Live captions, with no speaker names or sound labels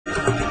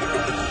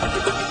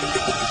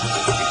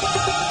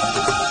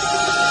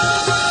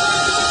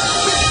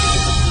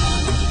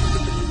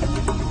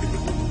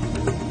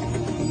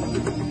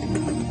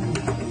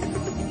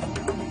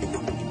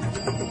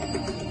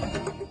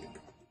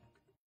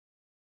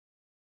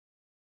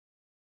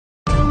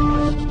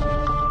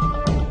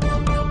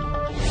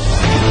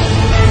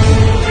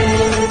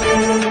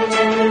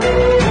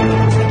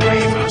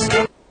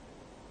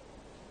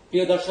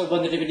প্রিয় দর্শক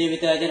বন্ধু, টিভি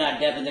নিয়মিত আয়োজন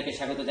আড্ডায় আপনাদেরকে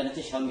স্বাগত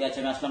জানাচ্ছি। সঙ্গে আছে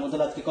আমি আসলাম।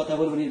 আজকে কথা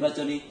বলবো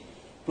নির্বাচনী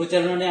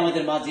প্রচারণা।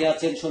 আমাদের মাঝে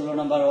আছেন 16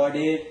 নম্বর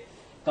ওয়ার্ডের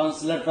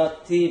কাউন্সিলর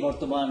প্রার্থী,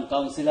 বর্তমান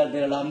কাউন্সিলর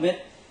বেলাল আহমেদ।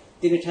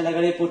 তিনি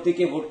ঠেলাগাড়ি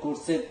প্রতীকে ভোট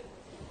করছেন।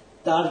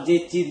 তার যে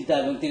চিন্তা,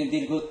 এবং তিনি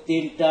দীর্ঘ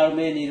 3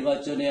 টার্মে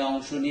নির্বাচনে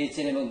অংশ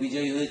নিয়েছেন এবং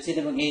বিজয়ী হয়েছেন,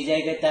 এবং এই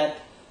জায়গায় তার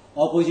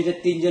অপোজিটে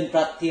 3 জন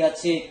প্রার্থী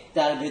আছে।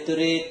 তার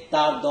ভেতরে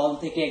তার দল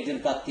থেকে একজন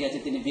প্রার্থী আছে,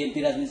 তিনি বিএনপি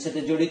রাজনীতির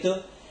সাথে জড়িত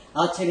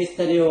আছেন।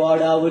 স্থানীয়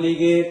ওয়ার্ড আওয়ামী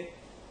লীগের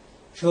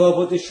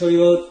সভাপতি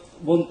সৈয়দ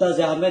মুমতাজ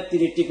আহমেদ,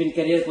 তিনি টিফিন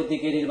ক্যারিয়ার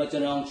প্রতীকে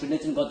নির্বাচনে অংশ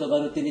নিয়েছেন।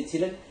 গতবারও তিনি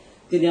ছিলেন।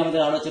 তিনি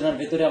আমাদের আলোচনার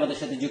ভেতরে আমাদের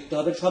সাথে যুক্ত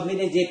হবেন। সব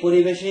মিলিয়ে যে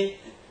পরিবেশে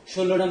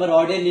 16 নম্বর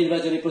ওয়ার্ডের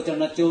নির্বাচনী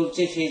প্রচারণা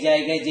চলছে, সেই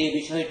জায়গায় যে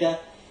বিষয়টা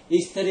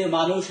স্থানীয়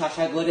মানুষ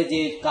আশা করে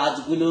যে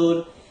কাজগুলোর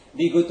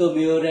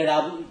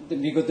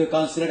বিগত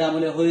কাউন্সিলর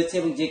আমলে হয়েছে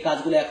এবং যে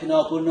কাজগুলো এখনো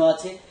অপূর্ণ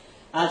আছে,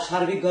 আর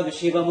সার্বিকভাবে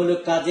সেবামূলক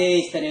কাজে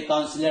স্থানীয়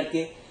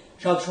কাউন্সিলরকে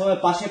সবসময়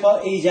পাশে পাওয়া,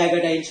 এই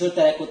জায়গাটা ইনশোর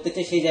তারা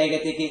করতেছে। সেই জায়গা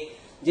থেকে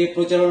যে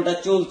প্রচারণাটা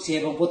চলছে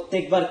এবং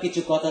প্রত্যেকবার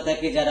কিছু কথা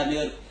থাকে যারা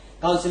মেয়র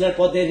কাউন্সিলর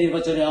পদে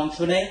নির্বাচনে অংশ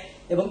নেয়।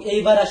 এবং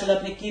এইবার আসলে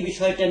আপনি কি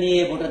বিষয়টা নিয়ে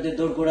ভোটারদের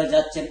দোরগোড়া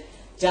যাচ্ছেন?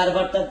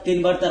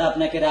 3বার তারা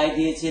আপনাকে রায়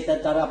দিয়েছে,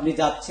 তারা আপনি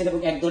যাচ্ছেন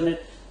এবং এক ধরনের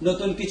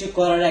নতুন কিছু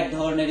করার এক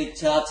ধরনের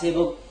ইচ্ছা আছে।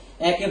 এবং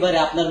একেবারে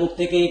আপনার মুখ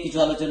থেকে কিছু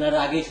আলোচনার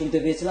আগে শুনতে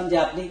পেয়েছিলাম যে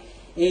আপনি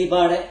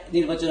এইবার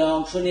নির্বাচনে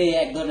অংশ নিয়ে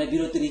এক ধরনের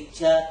বিরতির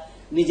ইচ্ছা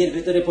নিজের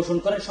ভেতরে পোষণ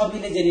করেন। সব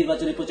মিলে যে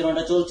নির্বাচনী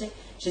প্রচারণাটা চলছে,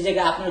 সে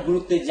জায়গায় আপনার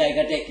গুরুত্বের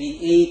জায়গাটা কি?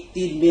 এই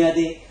 3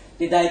 মেয়াদে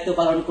যে দায়িত্ব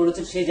পালন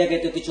করেছেন, সেই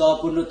জায়গায় তো কিছু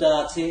অপূর্ণতা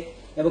আছে,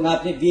 এবং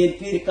আপনি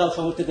বিএনপির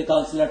সমর্থিত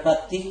কাউন্সিলর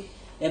প্রার্থী,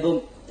 এবং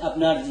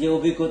আপনার যে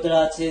অভিজ্ঞতা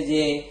আছে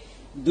যে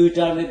 2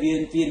 টার্মে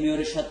বিএনপির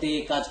মেয়রের সাথে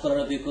কাজ করার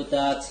অভিজ্ঞতা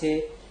আছে।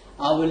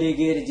 আওয়ামী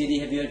লীগের যিনি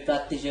হেভিওয়েট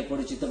প্রার্থী হিসেবে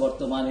পরিচিত,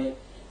 বর্তমানে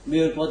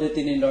মেয়র পদে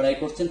তিনি লড়াই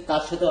করছেন,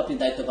 তার সাথেও আপনি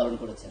দায়িত্ব পালন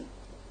করেছেন।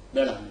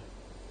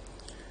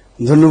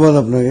 ধন্যবাদ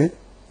আপনাকে।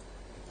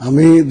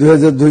 আমি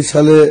 2002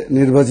 সালে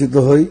নির্বাচিত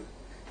হই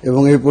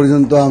এবং এই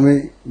পর্যন্ত আমি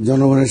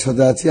জনগণের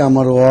সাথে আছি।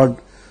 আমার ওয়ার্ড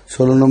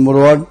 16 নম্বর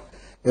ওয়ার্ড,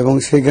 এবং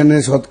সেখানে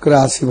শতকরা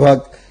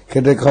 80%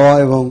 খেটে খাওয়া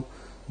এবং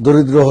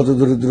দরিদ্র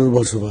হতদরিদ্রর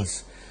বসবাস।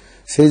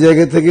 সেই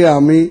জায়গা থেকে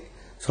আমি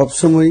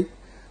সবসময়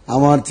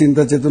আমার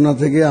চিন্তা চেতনা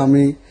থেকে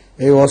আমি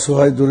এই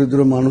অসহায় দরিদ্র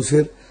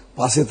মানুষের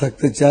পাশে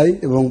থাকতে চাই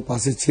এবং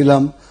পাশে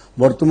ছিলাম,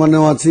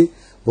 বর্তমানেও আছি,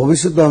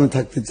 ভবিষ্যতেও আমি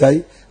থাকতে চাই।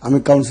 আমি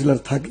কাউন্সিলর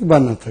থাকি বা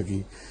না থাকি,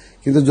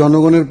 কিন্তু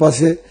জনগণের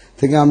পাশে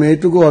থেকে আমি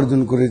এইটুকু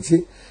অর্জন করেছি,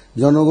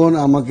 জনগণ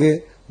আমাকে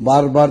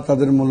বারবার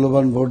তাদের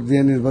মূল্যবান ভোট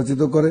দিয়ে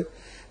নির্বাচিত করে।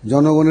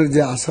 জনগণের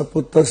যে আশা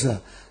প্রত্যাশা,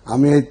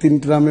 আমি এই 3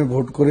 টার্মে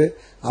ভোট করে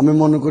আমি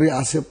মনে করি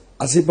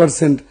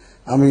 80%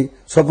 আমি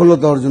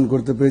সফলতা অর্জন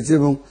করতে পেরেছি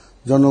এবং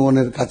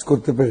জনগণের কাজ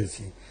করতে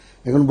পেরেছি।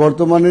 এখন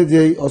বর্তমানে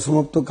যে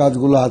অসমাপ্ত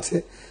কাজগুলো আছে,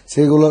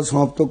 সেগুলো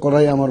সমাপ্ত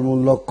করাই আমার মূল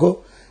লক্ষ্য।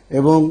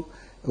 এবং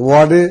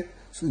ওয়ার্ডে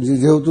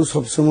যেহেতু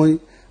সবসময়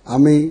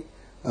আমি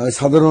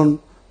সাধারণ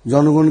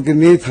জনগণকে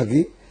নিয়েই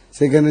থাকি,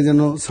 সেখানে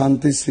যেন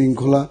শান্তি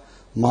শৃঙ্খলা,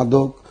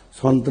 মাদক,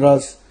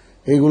 সন্ত্রাস,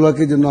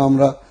 এগুলাকে যেন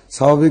আমরা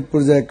স্বাভাবিক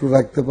পর্যায়ে একটু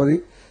রাখতে পারি,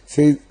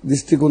 সেই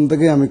দৃষ্টিকোণ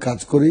থেকে আমি কাজ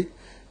করি।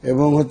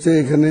 এবং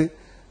এখানে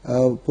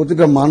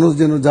প্রতিটা মানুষ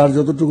যেন যার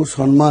যতটুকু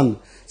সম্মান,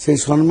 সেই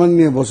সম্মান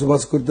নিয়ে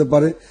বসবাস করতে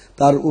পারে,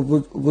 তার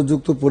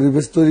উপযুক্ত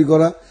পরিবেশ তৈরি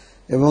করা।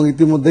 এবং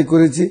ইতিমধ্যে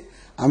করেছি।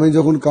 আমি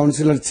যখন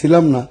কাউন্সিলর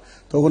ছিলাম না,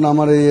 তখন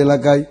আমার এই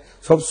এলাকায়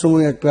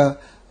সবসময় একটা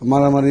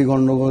মারামারি,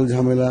 গন্ডগোল,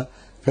 ঝামেলা,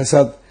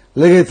 ফ্যাসাদ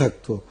লেগেই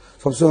থাকতো।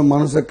 সবসময়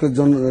মানুষ একটা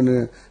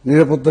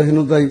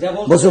নিরাপত্তাহীনতায়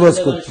বসবাস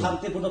করত।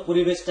 শান্তিপূর্ণ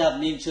পরিবেশটা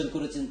আপনি ইনশোর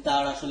করেছেন,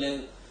 তার আসলে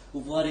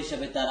উপহার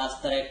হিসেবে, তার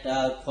আস্থার একটা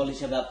ফল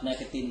হিসেবে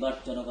আপনাকে 3বার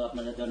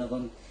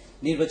জনগণ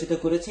নির্বাচিত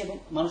করেছে। এবং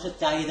মানুষের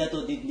চাহিদা তো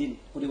দিন দিন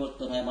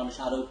পরিবর্তন হয়, মানুষ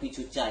আরো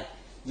কিছু চায়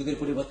যুগের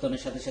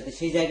পরিবর্তনের সাথে সাথে।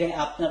 সেই জায়গায়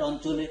আপনার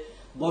অঞ্চলে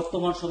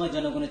বর্তমান সময়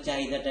জনগণের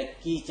চাহিদাটা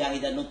কি?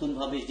 চাহিদা নতুন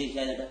ভাবে যে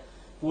চাহিদাটা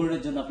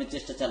পূরণের জন্য আপনি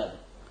চেষ্টা চালাবেন?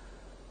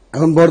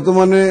 এখন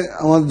বর্তমানে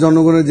আমার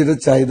জনগণের যেটা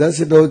চাহিদা,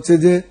 সেটা হচ্ছে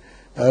যে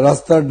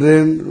রাস্তা,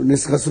 ড্রেন,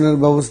 নিষ্কাশনের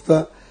ব্যবস্থা,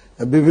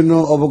 বিভিন্ন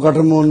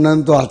অবকাঠামো উন্নয়ন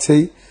তো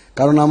আছেই।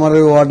 কারণ আমার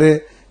এই ওয়ার্ডে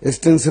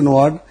এক্সটেনশন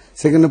ওয়ার্ড,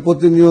 সেখানে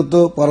প্রতিনিয়ত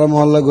পাড়া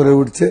মহল্লা গড়ে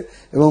উঠছে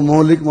এবং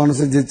মৌলিক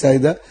মানুষের যে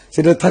চাহিদা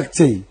সেটা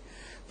থাকছেই।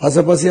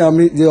 পাশাপাশি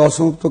আমি যে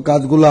অসমাপ্ত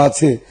কাজগুলো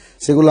আছে,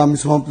 সেগুলো আমি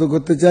সমাপ্ত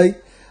করতে চাই।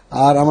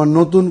 আর আমার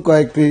নতুন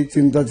কয়েকটি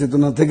চিন্তা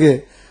চেতনা থেকে,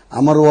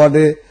 আমার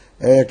ওয়ার্ডে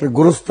একটা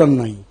গোরস্থান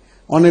নাই,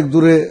 অনেক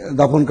দূরে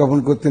দাফন কাফন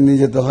করতে নিয়ে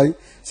যেতে হয়।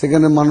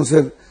 সেখানে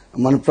মানুষের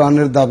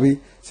প্রাণের দাবি,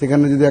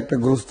 সেখানে যদি একটা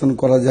গোরস্থান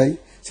করা যায়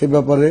সে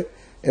ব্যাপারে।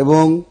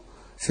 এবং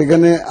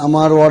সেখানে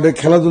আমার ওয়ার্ডে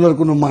খেলাধুলার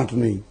কোনো মাঠ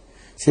নেই,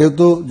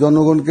 সেহেতু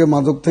জনগণকে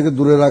মাদক থেকে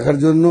দূরে রাখার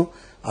জন্য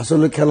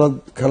আসলে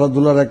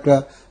খেলাধুলার একটা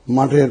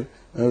মাঠের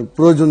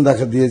প্রয়োজন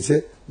দেখা দিয়েছে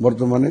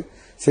বর্তমানে।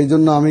 সেই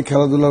জন্য আমি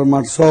খেলাধুলার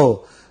মাঠ সহ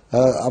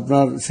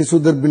আপনার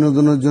শিশুদের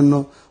বিনোদনের জন্য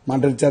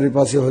মাঠের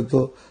চারিপাশে হয়তো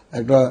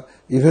একটা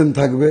ইভেন্ট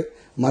থাকবে,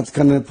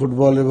 মাঝখানে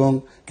ফুটবল এবং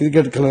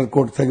ক্রিকেট খেলার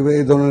কোর্ট থাকবে,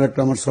 এই ধরনের একটা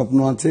আমার স্বপ্ন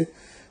আছে।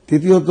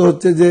 তৃতীয়ত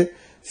যে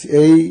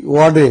এই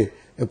ওয়ার্ডে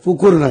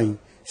পুকুর নাই,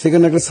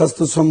 সেখানে একটা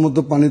স্বাস্থ্যসম্মত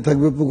পানি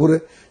থাকবে পুকুরে,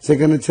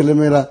 সেখানে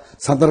ছেলেমেয়েরা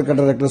সাঁতার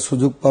কাটার একটা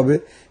সুযোগ পাবে।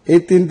 এই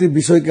 3টি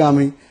বিষয়কে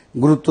আমি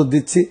গুরুত্ব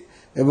দিচ্ছি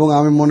এবং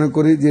আমি মনে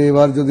করি যে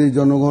এবার যদি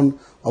জনগণ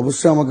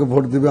অবশ্যই আমাকে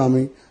ভোট দেবে,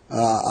 আমি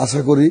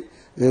আশা করি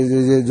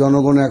যে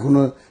জনগণ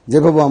এখনো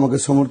যেভাবে আমাকে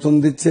সমর্থন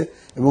দিচ্ছে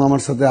এবং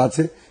আমার সাথে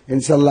আছে,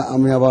 ইনশাল্লাহ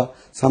আমি আবার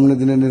সামনের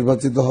দিনে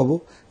নির্বাচিত হব,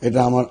 এটা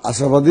আমার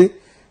আশাবাদী।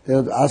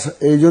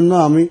 এই জন্য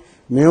আমি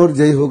মেয়র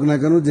যেই হোক না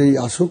কেন, যেই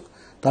আসুক,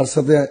 তার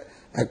সাথে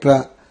একটা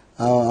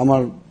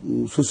আমার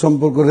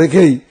সুসম্পর্ক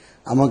রেখেই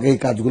আমাকে এই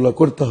কাজগুলো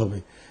করতে হবে।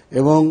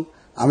 এবং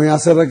আমি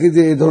আশা রাখি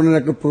যে এই ধরনের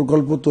একটা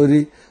প্রকল্প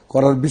তৈরি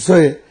করার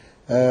বিষয়ে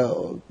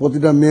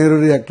প্রতিটা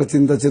মেয়রেরই একটা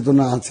চিন্তা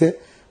চেতনা আছে,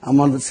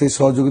 আমার সেই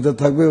সহযোগিতা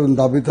থাকবে এবং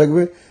দাবি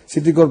থাকবে।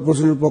 সিটি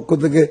কর্পোরেশনের পক্ষ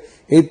থেকে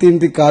এই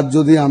 3টি কাজ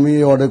যদি আমি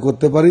এই ওয়ার্ডে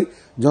করতে পারি,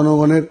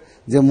 জনগণের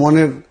যে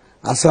মনের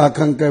আশা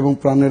আকাঙ্ক্ষা এবং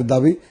প্রাণের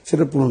দাবি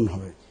সেটা পূরণ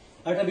হবে।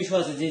 একটা বিষয়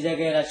আছে, যে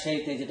জায়গায়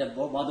রাজশাহীতে যেটা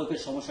মাদকের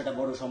সমস্যাটা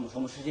বড়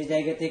সমস্যা, সেই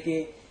জায়গা থেকে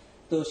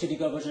তো সিটি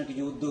কর্পোরেশনের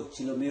কিছু উদ্যোগ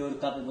ছিল, মেয়র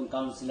কাপ এবং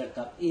কাউন্সিলর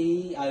কাপ, এই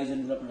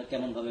আয়োজনগুলো আপনারা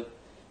কেমন ভাবে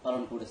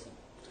পালন করেছেন?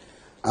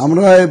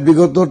 আমরা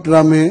বিগত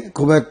ট্রামে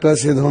খুব একটা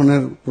সে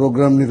ধরনের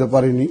প্রোগ্রাম নিতে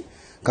পারিনি,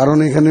 কারণ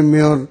এখানে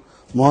মেয়র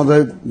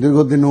মহোদয়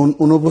দীর্ঘদিন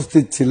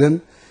অনুপস্থিত ছিলেন,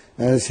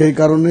 সেই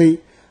কারণেই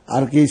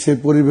আর কি সেই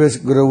পরিবেশ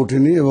গড়ে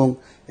ওঠেনি এবং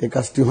এই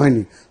কাজটি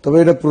হয়নি, তবে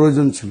এটা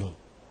প্রয়োজন ছিল।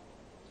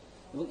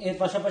 এবং এর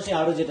পাশাপাশি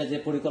আরো যেটা যে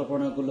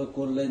পরিকল্পনাগুলো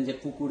করলেন, যে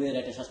পুকুরের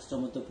একটা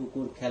স্বাস্থ্যসম্মত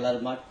পুকুর, খেলার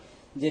মাঠ,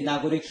 যে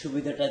নাগরিক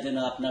সুবিধাটা যেন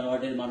আপনার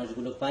ওয়ার্ডের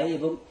মানুষগুলো পায়।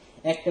 এবং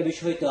একটা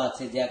বিষয় তো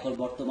আছে যে এখন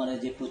বর্তমানে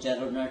যে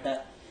প্রচারণাটা,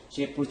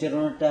 সে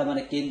প্রচারণাটা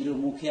মানে কেন্দ্রীয়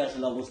মুখে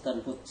আসলে অবস্থান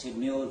করছে,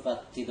 মেয়র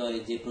প্রার্থীদ্বয়ে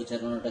যে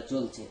প্রচারণাটা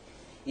চলছে,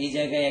 এই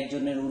জায়গায়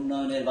একজনের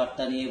উন্নয়নের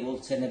বার্তা নিয়ে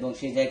বলছেন এবং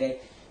সেই জায়গায়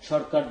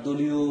সরকার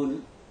দলীয়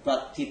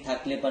প্রার্থী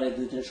থাকলে পারে,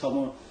 দুইটার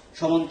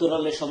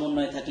সমান্তরালে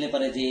সমন্বয় থাকলে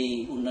পারে যে এই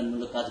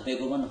উন্নয়নমূলক কাজ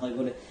বেগবান হয়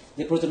বলে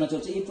যে প্রচারণা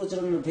চলছে, এই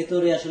প্রচারণার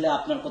ভেতরে আসলে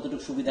আপনার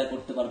কতটুকু সুবিধা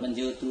করতে পারবেন,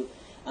 যেহেতু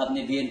আপনি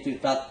বিএনপির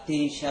প্রার্থী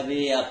হিসাবে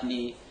আপনি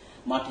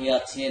মাঠে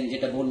আছেন,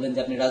 যেটা বললেন যে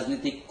আপনি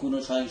রাজনৈতিক কোনো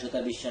সহিংসতা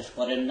বিশ্বাস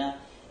করেন না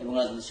এবং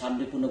রাজনীতি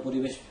শান্তিপূর্ণ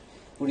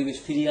পরিবেশ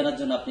ফিরিয়ে আনার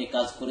জন্য আপনি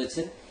কাজ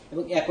করেছেন।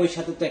 এবং একই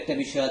সাথে তো একটা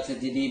বিষয় আছে,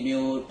 যিনি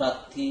মেয়র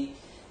প্রার্থী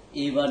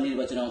এইবার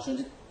নির্বাচনে অংশ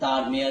নিচ্ছে,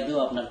 তার মেয়াদেও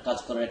আপনার কাজ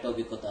করার একটা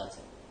অভিজ্ঞতা আছে।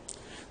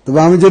 তবে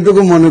আমি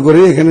যেটুকু মনে করি,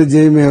 এখানে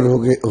যেই মেয়র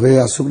হয়ে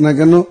আসুক না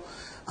কেন,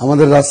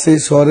 আমাদের রাজশাহী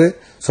শহরে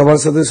সবার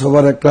সাথে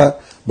সবার একটা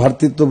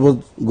ভ্রাতৃত্ববোধ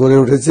গড়ে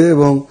উঠেছে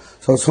এবং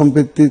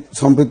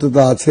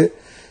সম্পৃক্ততা আছে।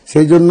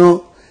 সেই জন্য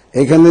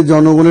এখানে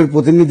জনগণের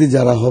প্রতিনিধি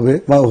যারা হবে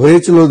বা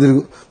হয়েছিল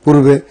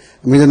পূর্বে,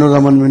 মিজানুর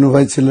রহমান মিনু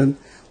ভাই ছিলেন,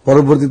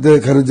 পরবর্তীতে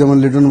খায়রুজ্জামান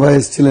লিটন ভাই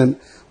এসেছিলেন,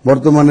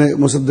 বর্তমানে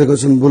মোসাদ্দেক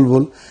হোসেন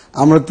বুলবুল,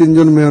 আমরা 3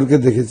 জন মেয়রকে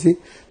দেখেছি।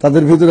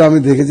 তাদের ভিতরে আমি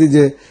দেখেছি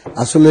যে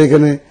আসলে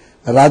এখানে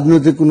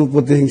রাজনৈতিক কোনো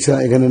প্রতিহিংসা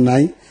এখানে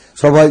নাই,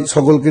 সবাই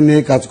সকলকে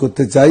নিয়ে কাজ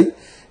করতে চাই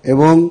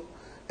এবং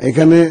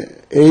এখানে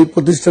এই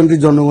প্রতিষ্ঠানটি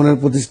জনগণের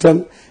প্রতিষ্ঠান,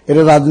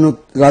 এটা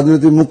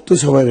রাজনৈতিক মুক্ত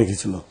সবাই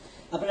রেখেছিল।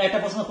 আপনার একটা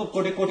প্রশ্ন খুব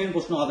কঠিন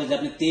প্রশ্ন হবে যে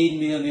আপনি 3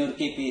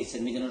 মেয়রকে পেয়েছেন,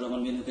 মিজানুর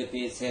রহমান মিনুকে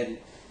পেয়েছেন,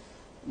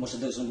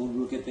 মোসাদ্দেক হোসেন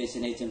বুলবুলকে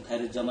পেয়েছেন, এইচএম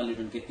খায়রুজ্জামান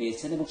লিটনকে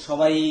পেয়েছেন এবং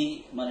সবাই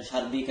মানে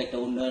সার্বিক একটা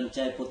উন্নয়ন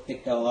চায়,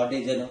 প্রত্যেকটা ওয়ার্ডে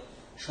যেন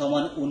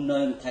সমান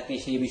উন্নয়ন থাকে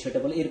সেই বিষয়টা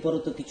বলে। এরপরও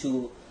তো কিছু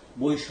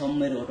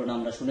বৈষম্যের ঘটনা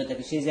আমরা শুনে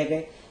থাকি, সেই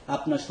জায়গায়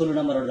আপনার 16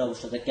 নম্বর ওয়ার্ডের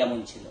অবস্থাটা কেমন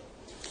ছিল?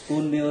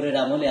 কোন মেয়রের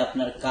আমলে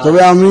আপনার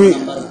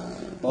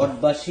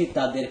ওয়ার্ডবাসী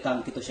তাদের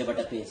কাঙ্ক্ষিত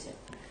সেবাটা পেয়েছে?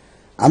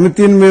 আমি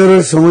 3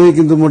 মেয়রের সময়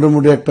কিন্তু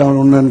মোটামুটি একটা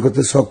উন্নয়ন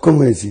করতে সক্ষম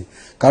হয়েছি,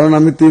 কারণ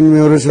আমি 3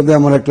 মেয়রের সাথে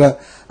আমার একটা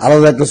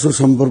আলাদা একটা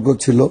সুসম্পর্ক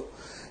ছিল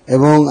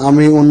এবং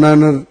আমি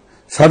উন্নয়নের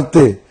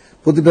স্বার্থে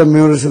প্রতিটা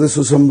মেয়রের সাথে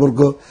সুসম্পর্ক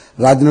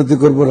রাজনীতি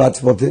করব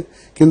রাজপথে,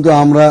 কিন্তু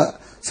আমরা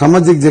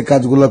সামাজিক যে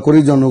কাজগুলো করি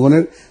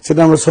জনগণের,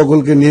 সেটা আমরা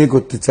সকলকে নিয়ে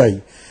করতে চাই।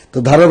 তো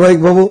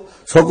ধারাবাহিকভাবে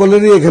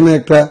সকলেরই এখানে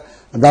একটা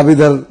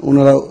দাবিদার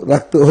ওনারা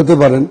হতে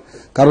পারেন,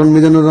 কারণ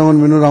মিজানুর রহমান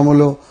মিনুর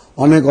আমলেও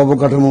অনেক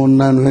অবকাঠামো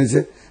উন্নয়ন হয়েছে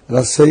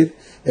রাজশাহীর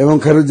এবং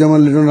খায়রুজ্জামান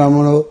লিটনের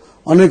আমলেও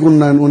অনেক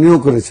উন্নয়ন উনিও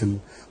করেছেন।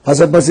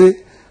 পাশাপাশি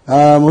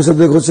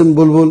মোসাদ্দেক হোসেন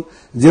বুলবুল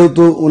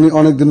যেহেতু উনি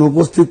অনেকদিন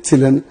উপস্থিত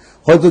ছিলেন,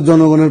 হয়তো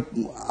জনগণের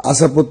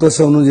আশা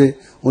প্রত্যাশা অনুযায়ী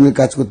উনি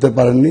কাজ করতে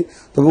পারেননি,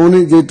 তবে উনি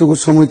যেটুকু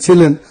সময়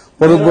ছিলেন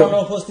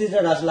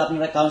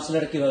আপনারা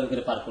কাউন্সিলর কিভাবে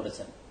করে পার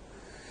করেছেন?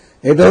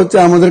 এটা হচ্ছে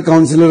আমাদের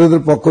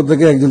কাউন্সিলরদের পক্ষ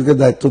থেকে একজনকে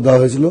দায়িত্ব দেওয়া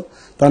হয়েছিল,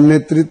 তার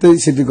নেতৃত্বেই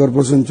সিটি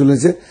কর্পোরেশন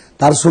চলেছে,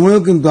 তার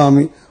সময়ও কিন্তু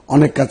আমি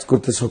অনেক কাজ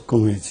করতে সক্ষম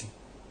হয়েছি।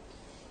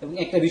 এবং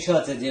একটা বিষয়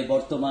আছে যে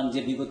বর্তমান যে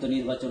বিগত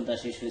নির্বাচনটা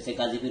শেষ হয়েছে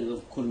গাজীপুর এবং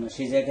খুলনা,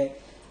 সেই জায়গায়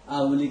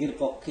আওয়ামী লীগের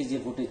পক্ষে যে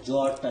ভোটে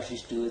জোয়ারটা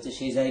সৃষ্টি হয়েছে,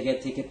 সেই জায়গা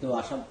থেকে তো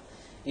আশা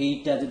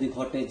এইটা যদি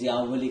ঘটে যে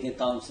আওয়ামী লীগের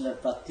কাউন্সিলর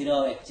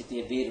প্রার্থীরাও এক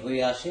চিঠিয়ে বের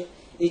হয়ে আসে,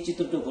 এই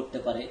চিত্রটাও ঘটতে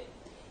পারে।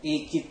 এই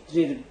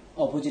চিত্রের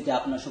অপোজিটে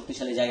আপনার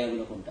শক্তিশালী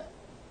জায়গাগুলো কোনটা?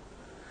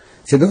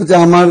 সেটা হচ্ছে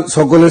আমার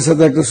সকলের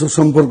সাথে একটা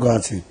সুসম্পর্ক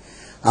আছে।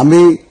 আমি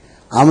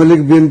আওয়ামী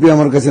লীগ বিএনপি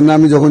আমার কাছে না,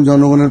 আমি যখন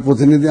জনগণের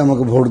প্রতিনিধি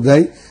আমাকে ভোট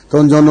দেয়,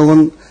 তখন জনগণ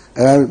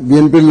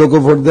বিএনপির লোকও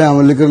ভোট দেয়,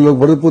 আওয়ামী লীগের লোক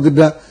ভোট দেয়,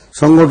 প্রতিটা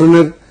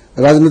সংগঠনের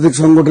রাজনৈতিক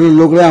সংগঠনের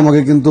লোকরা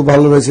আমাকে কিন্তু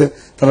ভালোবেসে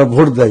তারা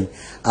ভোট দেয়।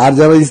 আর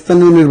যারা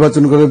স্থানীয়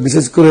নির্বাচন করে,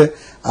 বিশেষ করে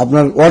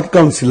আপনার ওয়ার্ড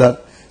কাউন্সিলর,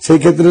 সেই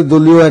ক্ষেত্রে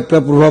দলীয় একটা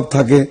প্রভাব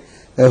থাকে,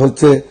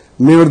 হচ্ছে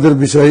মেয়রদের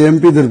বিষয়ে,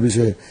 এমপিদের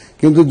বিষয়ে,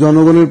 কিন্তু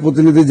জনগণের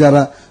প্রতিনিধি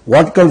যারা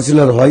ওয়ার্ড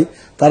কাউন্সিলর হয়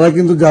তারা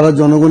কিন্তু যারা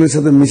জনগণের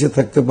সাথে মিশে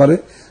থাকতে পারে,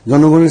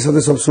 জনগণের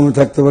সাথে সবসময়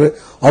থাকতে পারে,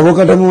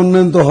 অবকাঠামো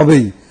উন্নয়ন তো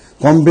হবেই,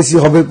 কম বেশি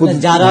হবে।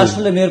 যারা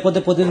আসলে মেয়র পদে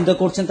প্রতিনিধিত্ব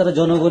করছেন তারা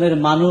জনগণের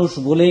মানুষ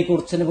বলেই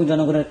করছেন এবং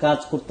জনগণের কাজ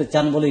করতে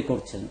চান বলেই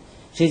করছেন,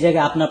 সেই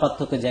জায়গায় আপনার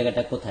পার্থক্যের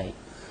জায়গাটা কোথায়?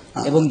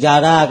 এবং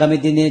যারা আগামী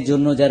দিনের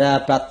জন্য যারা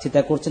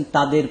প্রার্থিতা করছেন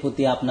তাদের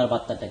প্রতি আপনার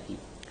বার্তাটা কি?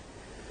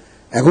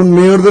 এখন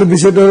মেয়রদের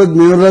বিষয়টা হলো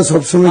মেয়ররা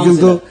সবসময়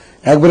কিন্তু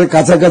একবারে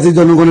কাছাকাছি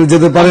জনগণের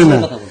যেতে পারে না,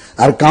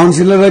 আর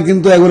কাউন্সিলররা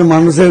কিন্তু একবারে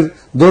মানুষের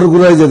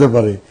দোরগোড়ায় যেতে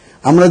পারে।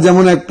 আমরা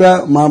যেমন একটা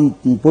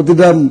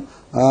প্রতিটা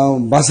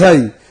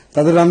বাসায়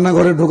তাদের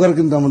রান্নাঘরে ঢোকার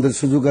কিন্তু আমাদের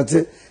সুযোগ আছে,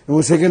 এবং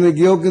সেখানে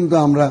গিয়েও কিন্তু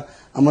আমরা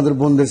আমাদের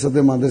বোনদের সাথে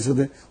মাদের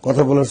সাথে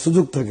কথা বলার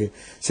সুযোগ থাকে।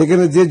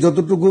 সেখানে যে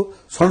যতটুকু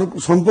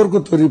সম্পর্ক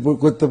তৈরি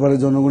করতে পারে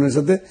জনগণের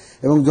সাথে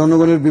এবং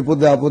জনগণের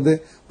বিপদে আপদে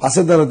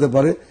পাশে দাঁড়াতে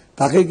পারে,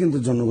 তাকেই কিন্তু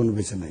জনগণ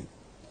বেছে নেয়।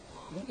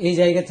 এই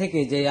জায়গা থেকে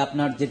যে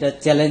আপনার যেটা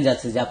চ্যালেঞ্জ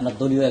আছে যে আপনার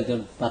দলীয় একজন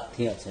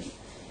প্রার্থী আছেন,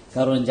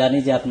 কারণ জানি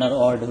যে আপনার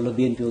ওয়ার্ড হলো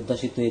বিএনপি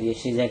অধ্যাসিত এরিয়া,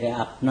 সেই জায়গায়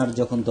আপনার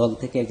যখন দল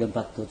থেকে একজন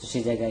প্রার্থী হচ্ছে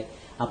সেই জায়গায়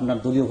আপনার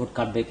দলীয় ভোট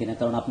কাটবে কিনা,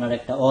 কারণ আপনার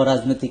একটা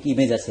অরাজনৈতিক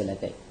ইমেজ আছে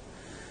এলাকায়।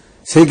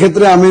 সেই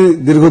ক্ষেত্রে আমি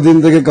দীর্ঘদিন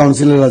থেকে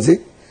কাউন্সিলর আছি,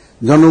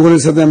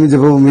 জনগণের সাথে আমি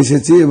যেভাবে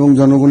মিশেছি এবং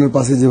জনগণের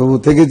পাশে যেভাবে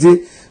থেকেছি,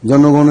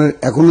 জনগণের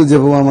এখনো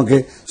যেভাবে আমাকে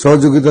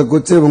সহযোগিতা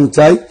করছে এবং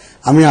চাই,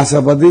 আমি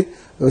আশাবাদী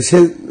সে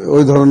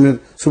ওই ধরনের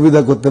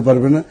সুবিধা করতে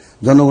পারবে না,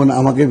 জনগণ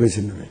আমাকে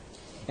বেছে নেবে।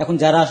 এখন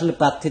যারা আসলে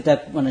প্রার্থীতা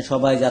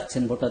সবাই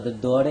যাচ্ছেন ভোটারদের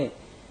দুয়ারে,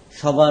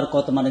 সবার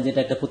কত যেটা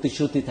একটা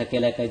প্রতিশ্রুতি থাকে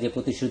এলাকায়, যে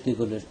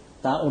প্রতিশ্রুতিগুলো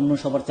তা অন্য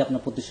সবার চেয়ে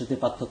আপনার প্রতিশ্রুতির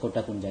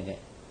পার্থক্যটা কোন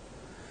জায়গায়?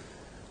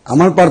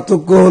 আমার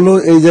পার্থক্য হলো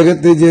এই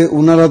জায়গাতে যে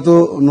ওনারা তো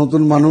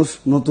নতুন মানুষ,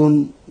 নতুন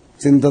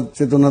চিন্তা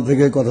চেতনা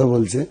থেকে কথা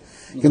বলছে,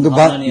 কিন্তু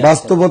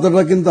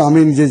বাস্তবতাটা কিন্তু আমি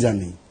নিজে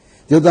জানি,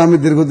 যেহেতু আমি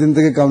দীর্ঘদিন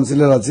থেকে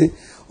কাউন্সিলর আছি।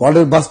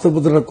 ওয়ার্ডের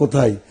বাস্তবতাটা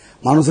কোথায়,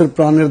 মানুষের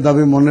প্রাণের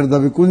দাবি, মনের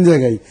দাবি কোন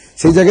জায়গায়,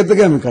 সেই জায়গা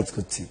থেকে আমি কাজ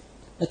করছি।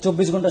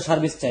 24 ঘন্টা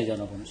সার্ভিস চাই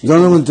জনগণ,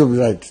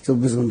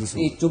 24 ঘন্টা।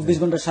 এই 24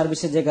 ঘন্টা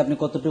সার্ভিসের জায়গায় আপনি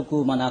কতটুকু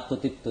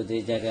আত্মতৃপ্ত যে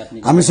জায়গায় আপনি?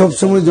 আমি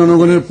সবসময়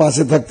জনগণের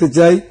পাশে থাকতে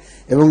চাই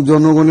এবং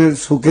জনগণের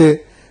সুখে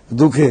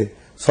দুঃখে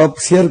সব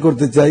শেয়ার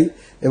করতে চাই,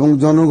 এবং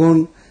জনগণ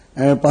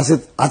পাশে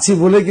আছি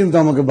বলে কিন্তু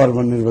আমাকে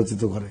বারবার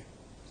নির্বাচিত করে।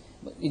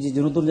 এই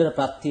যে নতুন যারা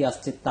প্রার্থী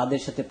আসছে তাদের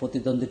সাথে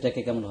প্রতিদ্বন্দ্বিতাকে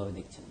কেমন ভাবে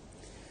দেখছেন?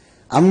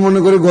 আমি মনে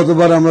করি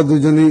গতবার আমরা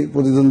দুজনই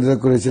প্রতিদ্বন্দ্বিতা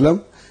করেছিলাম,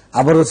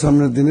 আবারও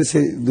সামনের দিনে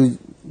সেই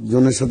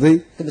দুজনের সাথেই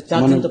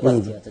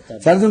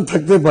চারজন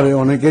থাকতে পারে।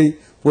 অনেকেই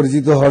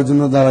পরিচিত হওয়ার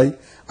জন্য দাঁড়ায়,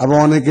 আবার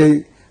অনেকেই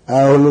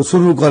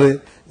শুরু করে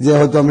যে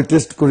হয়তো আমি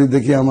টেস্ট করি,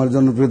 দেখি আমার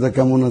জনপ্রিয়তা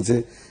কেমন আছে,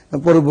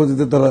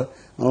 পরবর্তীতে তারা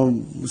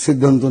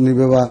সিদ্ধান্ত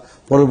নিবে বা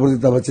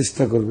পরবর্তীতে আবার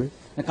চেষ্টা করবে।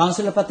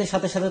 কাউন্সিলর প্রার্থীর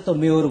সাথে সাথে তো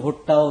মেয়র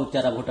ভোটটাও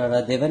যারা ভোটাররা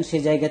দেবেন,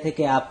 সেই জায়গা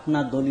থেকে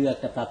আপনার দলীয়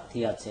একটা প্রার্থী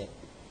আছে,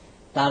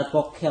 তার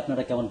পক্ষে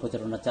আপনারা কেমন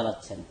প্রচারণা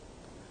চালাচ্ছেন?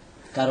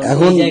 কারণ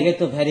এই জায়গায়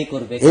তো ভ্যারি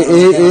করবে,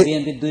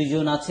 বিএনপির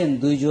দুইজন আছেন,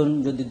 দুইজন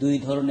যদি দুই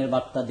ধরনের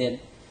বার্তা দেন,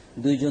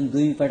 দুইজন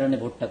দুই প্যাটার্নে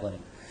ভোটটা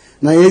করেন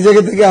না। এই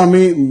জায়গা থেকে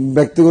আমি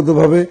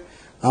ব্যক্তিগতভাবে,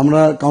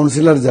 আমরা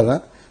কাউন্সিলর যারা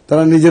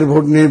তারা নিজের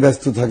ভোট নিয়ে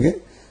ব্যস্ত থাকে,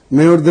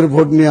 মেয়রদের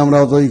ভোট নিয়ে আমরা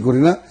অতই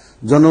করি না।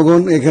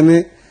 জনগণ এখানে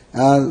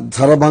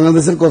সারা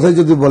বাংলাদেশের কথাই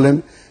যদি বলেন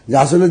যে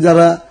আসলে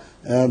যারা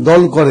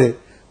দল করে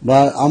বা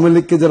আওয়ামী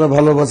লীগকে যারা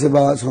ভালোবাসে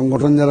বা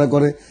সংগঠন যারা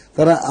করে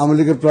তারা আওয়ামী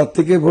লীগের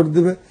প্রার্থীকে ভোট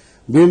দিবে,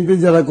 বিএনপি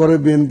যারা করে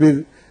বিএনপির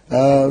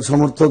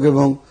সমর্থক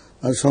এবং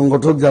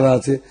সংগঠক যারা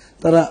আছে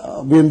তারা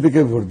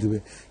বিএনপিকে ভোট দিবে।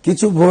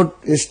 কিছু ভোট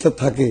এক্সট্রা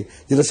থাকে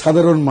যেটা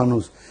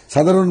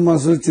সাধারণ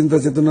মানুষের চিন্তা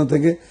চেতনা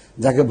থেকে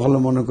যাকে ভালো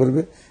মনে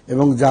করবে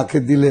এবং যাকে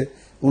দিলে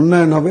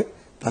উন্নয়ন হবে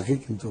তাকে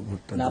কিন্তু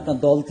ভোটটা। আপনার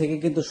দল থেকে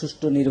কিন্তু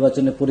সুষ্ঠু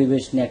নির্বাচনের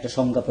পরিবেশ নিয়ে একটা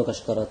সংজ্ঞা প্রকাশ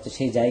করা হচ্ছে,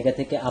 সেই জায়গা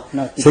থেকে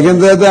আপনার সেখান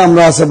থেকে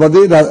আমরা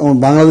আশাবাদী।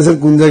 বাংলাদেশের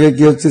কোন জায়গায়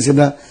কি হচ্ছে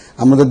সেটা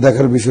আমাদের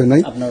দেখার বিষয়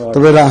নাই,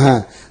 তবে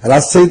হ্যাঁ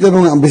রাজশাহীতে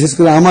এবং বিশেষ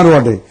করে আমার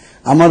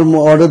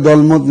ওয়ার্ডে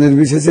দলমত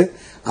নির্বিশেষে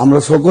আমরা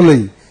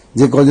সকলেই,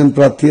 যে কজন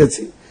প্রার্থী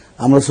আছি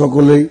আমরা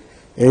সকলেই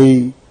এই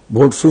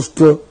ভোট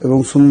সুষ্ঠু এবং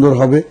সুন্দর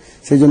হবে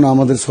সেই জন্য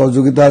আমাদের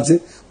সহযোগিতা আছে।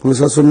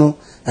 প্রশাসনও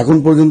এখন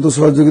পর্যন্ত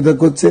সহযোগিতা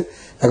করছে,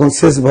 এখন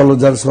শেষ ভালো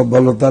যার সব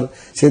ভালো তার,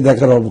 সেই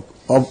দেখার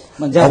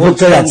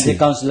অপেক্ষায় আছে।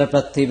 কাউন্সিলর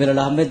প্রার্থী বেলাল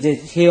আহমেদ যে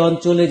সেই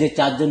অঞ্চলে যে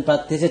 4 জন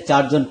প্রার্থী আছে,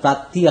 4 জন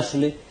প্রার্থী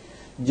আসলে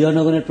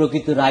জনগণের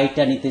প্রকৃত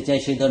রায়টা নিতে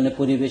চায়, সেই ধরনের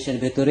পরিবেশের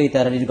ভেতরেই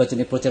তারা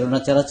নির্বাচনী প্রচারণা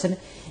চালাচ্ছেন,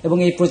 এবং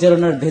এই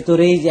প্রচারণার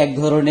ভেতরেই যে এক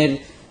ধরনের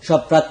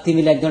সব প্রার্থী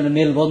মিলে এক ধরনের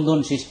মেলবন্ধন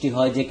সৃষ্টি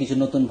হয়, যে কিছু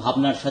নতুন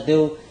ভাবনার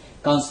সাথেও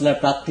কাউন্সিলর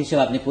প্রার্থী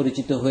হিসেবে আপনি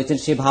পরিচিত হয়েছেন।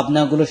 সেই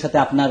ভাবনাগুলোর সাথে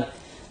আপনার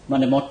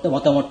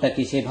মতামতটা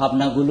কি? সেই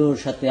ভাবনাগুলোর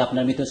সাথে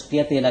আপনার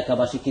মিথস্ক্রিয়াতে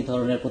এলাকাবাসী কি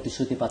ধরনের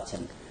প্রতিশ্রুতি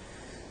পাচ্ছেন?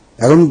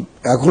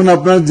 এখন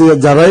আপনার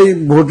যারাই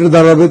ভোটে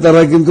দাঁড়াবে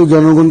তারা কিন্তু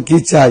জনগণ কি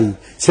চাই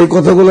সেই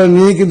কথাগুলো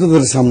নিয়ে কিন্তু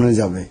তাদের সামনে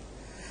যাবে।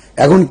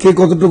 এখন কে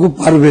কতটুকু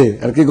পারবে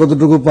আর কে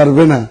কতটুকু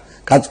পারবে না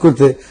কাজ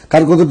করতে,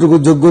 কার কতটুকু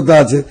যোগ্যতা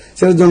আছে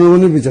সেটা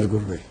জনগণই বিচার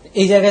করবে।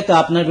 এই জায়গায় তো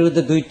আপনার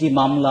বিরুদ্ধে 2টি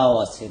মামলাও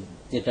আছে,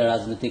 যেটা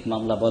রাজনৈতিক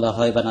মামলা বলা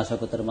হয় বা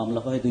নাশকতার মামলা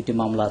হয়, 2টি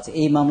মামলা আছে।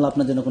 এই মামলা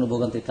আপনার জন্য কোনো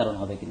ভোগান্তির কারণ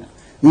হবে কিনা?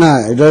 না,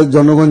 এটা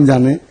জনগণ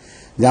জানে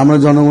যে আমরা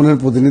জনগণের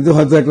প্রতিনিধি,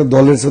 হয়তো একটা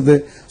দলের সাথে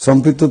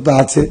সম্পৃক্ততা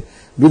আছে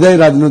বিদায়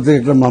রাজনৈতিক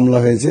একটা মামলা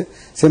হয়েছে,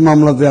 সেই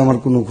মামলাতে আমার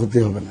কোনো ক্ষতি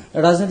হবে না।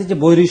 রাজনীতির যে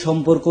বৈরী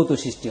সম্পর্ক তো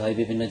সৃষ্টি হয়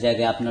বিভিন্ন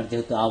জায়গায়, আপনার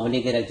যেহেতু আওয়ামী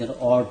লীগের একজন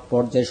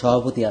পর্যায়ের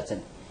সভাপতি আছেন,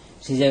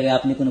 সেই জায়গায়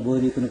আপনি কোনো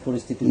বৈরী কোনো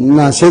পরিস্থিতি?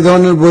 না, সেই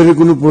ধরনের বৈরী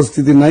কোনো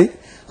পরিস্থিতি নাই।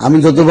 আমি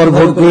যতবার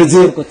ভোট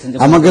করেছি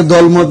আমাকে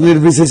দলমত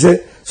নির্বিশেষে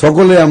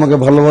সকলে আমাকে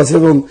ভালোবাসে,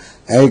 এবং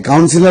এই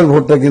কাউন্সিলর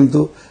ভোটটা কিন্তু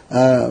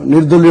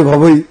নির্দলীয়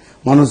ভাবেই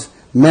মানুষ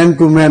ম্যান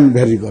টু ম্যান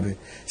ভ্যারি করে।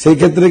 সেই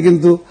ক্ষেত্রে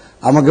কিন্তু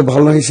আমাকে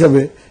ভালো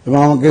হিসাবে এবং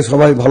আমাকে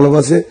সবাই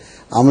ভালোবাসে।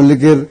 আওয়ামী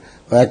লীগের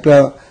একটা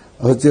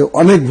হচ্ছে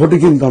অনেক ভোটই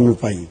কিন্তু আমি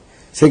পাই,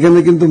 সেখানে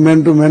কিন্তু ম্যান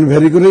টু ম্যান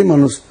ভ্যারি করেই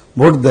মানুষ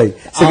ভোট দেয়।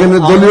 সেখানে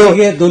দলীয়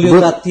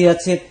প্রার্থী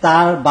আছে,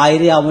 তার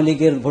বাইরে আওয়ামী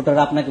লীগের ভোটার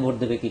আপনাকে ভোট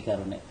দেবে কি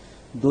কারণে?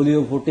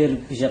 দলীয় ভোটের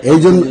হিসাবে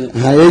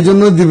এই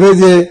জন্য দিবে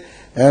যে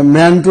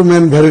ম্যান টু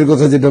ম্যান ভ্যারির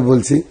কথা যেটা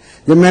বলছি,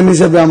 যে ম্যান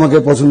হিসাবে আমাকে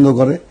পছন্দ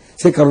করে,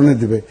 সে কারণে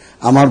দিবে।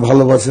 আমার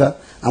ভালোবাসা,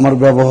 আমার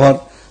ব্যবহার,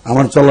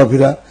 আমার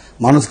চলাফেরা,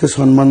 মানুষকে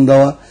সম্মান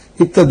দেওয়া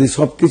ইত্যাদি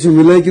সবকিছু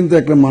মিলেই কিন্তু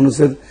একটা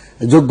মানুষের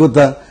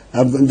যোগ্যতা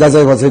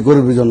যাচাই বাছাই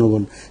করবে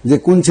জনগণ, যে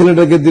কোন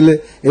ছেলেটাকে দিলে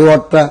এই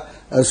ওয়ার্ডটা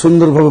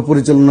সুন্দরভাবে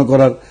পরিচালনা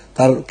করার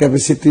তার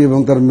ক্যাপাসিটি এবং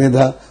তার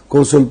মেধা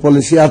কৌশল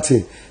পলিসি আছে,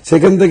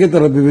 সেখান থেকে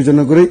তারা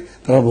বিবেচনা করেই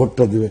তারা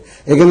ভোটটা দিবে।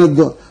 এখানে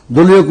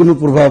দলীয় কোনো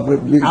প্রভাব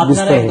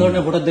আপনারা এক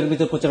ধরনের ভোটারদের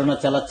ভিতর প্রচারণা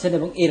চালাচ্ছেন,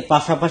 এবং এর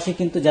পাশাপাশি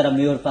কিন্তু যারা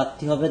মেয়র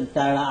প্রার্থী হবেন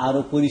তারা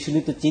আরো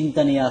পরিশীলিত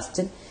চিন্তা নিয়ে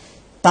আসছেন।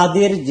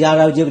 তাদের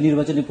যারা যে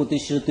নির্বাচনী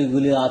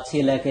প্রতিশ্রুতিগুলি আছে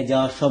এলাকায়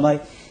যাওয়ার সময়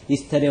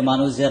স্থানীয়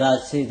মানুষ যারা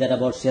আছে, যারা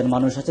বর্ষিয়ান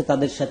মানুষ আছে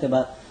তাদের সাথে,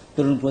 বা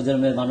তরুণ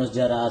প্রজন্মের মানুষ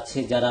যারা আছে,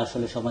 যারা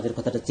আসলে সমাজের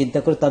কথাটা চিন্তা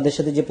করে, তাদের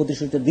সাথে যে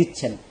প্রতিশ্রুতি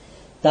দিচ্ছেন,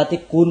 তাতে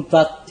কোন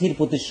প্রার্থীর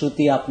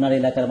প্রতিশ্রুতি আপনার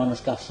এলাকার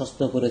মানুষকে আশ্বস্ত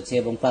করেছে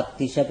এবং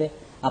প্রার্থী হিসাবে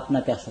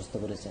আপনাকে আশ্বস্ত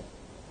করেছে?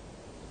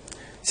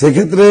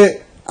 সেক্ষেত্রে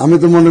আমি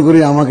তো মনে করি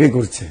আমাকেই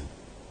করছে।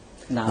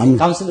 না,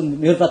 কাউন্সিলর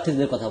মেয়র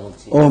প্রার্থীদের কথা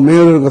বলছি। ও,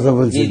 মেয়রের কথা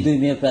বলছি। যে দুই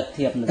মেয়র প্রার্থী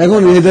আপনার,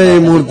 এখন এটা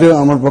এই মুহূর্তে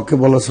আমার পক্ষে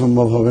বলা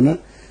সম্ভব হবে না,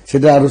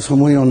 সেটা আরো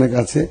সময় অনেক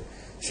আছে,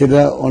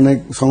 সেটা অনেক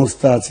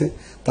সংস্থা আছে,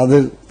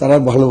 তারা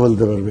ভালো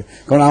বলতে পারবে,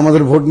 কারণ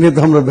আমাদের ভোট নিয়ে তো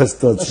আমরা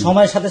ব্যস্ত আছি।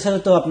 সময়ের সাথে সাথে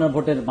তো আপনার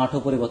ভোটের মাঠও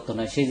পরিবর্তন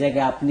হয়, সেই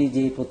জায়গায় আপনি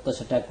যে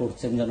প্রত্যাশাটা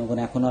করছেন জনগণ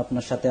এখনো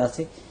আপনার সাথে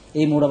আছে,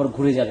 এই মোড় আবার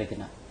ঘুরে যাবে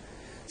কিনা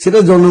সেটা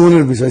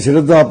জনগণের বিষয়,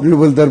 সেটা তো আপনিও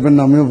বলতে পারবেন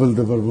না, আমিও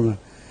বলতে পারবো না।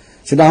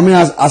 সেটা আমি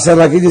আশা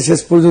রাখি যে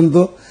শেষ পর্যন্ত,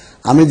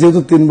 আমি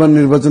যেহেতু 3 বার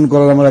নির্বাচন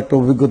করার আমার একটা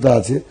অভিজ্ঞতা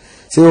আছে,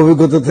 সেই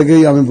অভিজ্ঞতা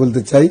থেকেই আমি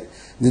বলতে চাই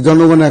যে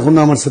জনগণ এখনো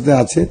আমার সাথে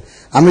আছে।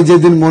 আমি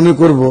যেদিন মনে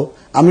করব,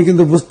 আমি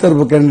কিন্তু বুঝতে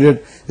পারবো ক্যান্ডিডেট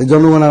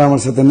জনগণ আর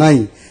আমার সাথে নাই,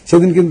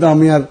 সেদিন কিন্তু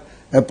আমি আর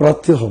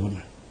প্রার্থী হব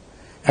না।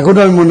 এখনো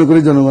আমি মনে করি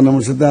জনগণ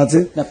আমার সাথে আছে।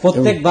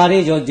 প্রত্যেকবারই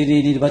যিনি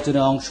নির্বাচনে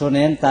অংশ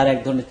নেন তার এক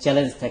ধরনের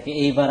চ্যালেঞ্জ থাকে,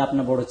 এইবার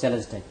আপনার বড়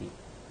চ্যালেঞ্জটা কি?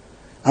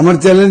 আমার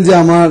চ্যালেঞ্জ যে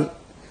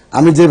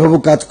আমি যেভাবে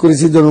কাজ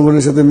করেছি,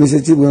 জনগণের সাথে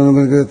মিশেছি,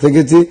 জনগণের সাথে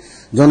থেকেছি,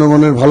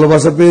 জনগণের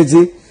ভালোবাসা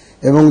পেয়েছি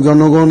এবং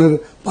জনগণের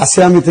পাশে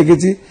আমি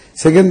থেকেছি,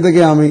 সেখান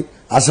থেকে আমি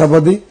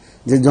আশাবাদী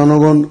যে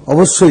জনগণ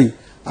অবশ্যই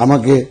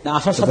আমাকে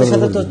আসার সাথে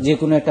সাথে তো যে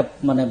কোনো একটা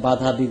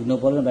বাধা বিঘ্ন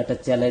বলেন বা একটা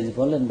চ্যালেঞ্জ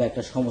বলেন বা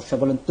একটা সমস্যা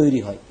বলেন তৈরি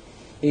হয়।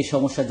 এই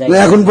সমস্যা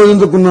এখন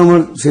পর্যন্ত কোনো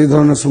আমার সেই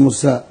ধরনের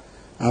সমস্যা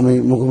আমি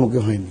মুখোমুখি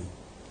হয়নি,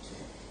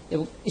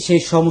 এবং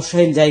সেই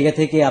সমস্যাহীন জায়গা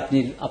থেকে আপনি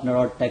আপনার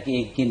অর্ডটাকে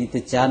এগিয়ে নিতে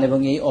চান, এবং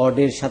এই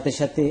অর্ডের সাথে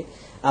সাথে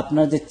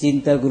আপনার যে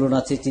চিন্তাগুলো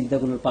আছে,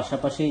 চিন্তাগুলোর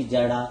পাশাপাশি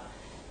যারা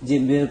যে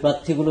মেয়র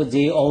প্রার্থীগুলো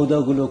যে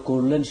অহদাগুলো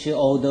করলেন, সেই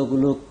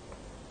অহদাগুলোর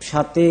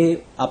সাথে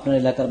আপনার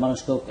এলাকার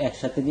মানুষকে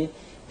একসাথে নিয়ে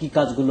কি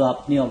কাজগুলো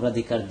আপনি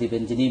অগ্রাধিকার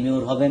দিবেন? যিনি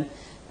মেয়র হবেন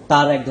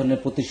তার এক ধরনের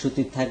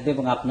প্রতিশ্রুতি থাকবে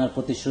এবং আপনার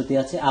প্রতিশ্রুতি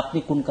আছে, আপনি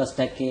কোন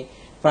কাজটাকে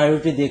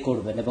প্রায়োরিটি দিয়ে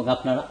করবেন এবং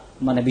আপনার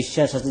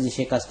বিশ্বাস আছে যে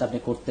সেই কাজটা আপনি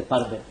করতে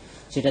পারবেন,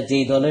 সেটা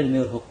যেই দলের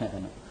মেয়র হোক না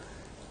কেন?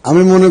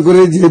 আমি মনে করি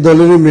যে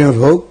দলেরই মেয়র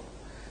হোক,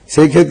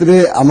 সেই ক্ষেত্রে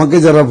আমাকে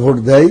যারা ভোট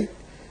দেয়,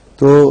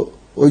 তো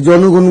ওই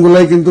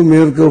জনগণগুলাই কিন্তু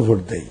মেয়রকেও ভোট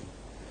দেয়।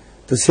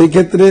 তো সেই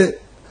ক্ষেত্রে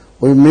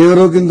ওই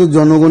মেয়রও কিন্তু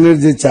জনগণের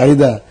যে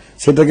চাহিদা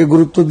সেটাকে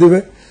গুরুত্ব দিবে,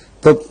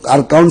 তো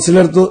আর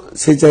কাউন্সিলর তো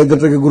সেই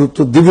চাহিদাটাকে গুরুত্ব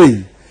দিবেই।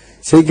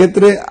 সেই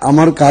ক্ষেত্রে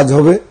আমার কাজ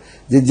হবে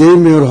যে যেই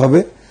মেয়র হবে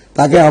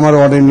তাকে আমার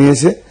ওয়ার্ডে নিয়ে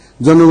এসে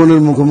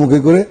জনগণের মুখোমুখি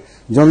করে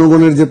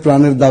জনগণের যে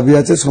প্রাণের দাবি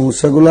আছে,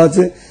 সমস্যাগুলো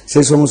আছে,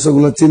 সেই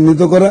সমস্যাগুলো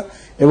চিহ্নিত করা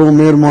এবং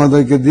মেয়র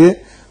মহোদয়কে দিয়ে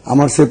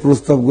আমার সেই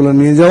প্রস্তাবগুলো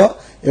নিয়ে যাওয়া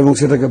এবং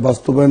সেটাকে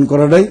বাস্তবায়ন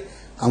করাটাই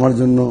আমার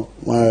জন্য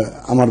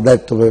আমার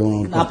দায়িত্ব।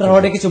 আপনার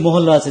ওয়ার্ডে কিছু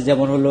মহল্লা আছে,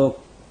 যেমন হলো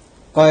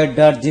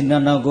কয়েরডার,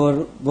 জিন্নানগর,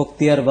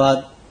 বখতিয়ারবাদ,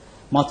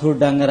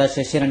 মাথুরডাঙ্গার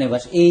আসে,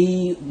 সেনানিবাস, এই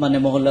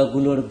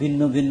মহল্লাগুলোর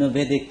ভিন্ন ভিন্ন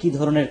ভেদে কি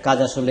ধরনের কাজ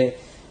আসলে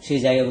সেই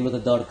জায়গাগুলোতে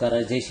দরকার,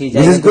 যে সেই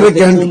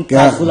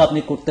জায়গাগুলো আপনি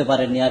করতে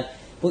পারেননি, আর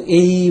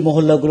এই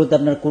মহল্লাগুলোতে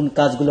আপনার কোন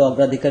কাজগুলো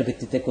অগ্রাধিকার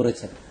ভিত্তিতে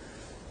করেছেন?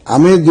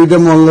 আমি 2টা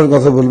মহল্লার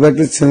কথা বলবো।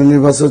 একটা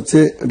সেনানিবাস হচ্ছে,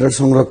 এটা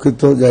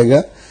সংরক্ষিত জায়গা,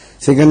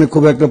 সেখানে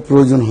খুব একটা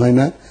প্রয়োজন হয়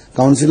না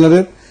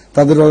কাউন্সিলরের,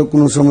 তাদের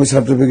কোনো সময়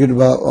সার্টিফিকেট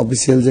বা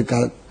অফিসিয়াল যে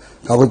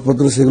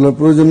কাগজপত্র সেগুলোর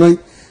প্রয়োজন হয়,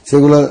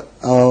 সেগুলো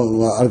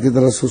আর কি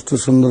তারা সুষ্ঠু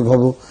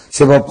সুন্দরভাবে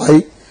সেবা পায়।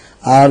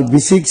 আর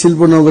বিসিক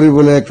শিল্পনগরী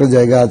বলে একটা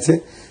জায়গা আছে,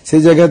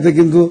 সেই জায়গাতে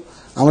কিন্তু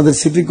আমাদের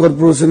সিটি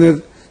কর্পোরেশনের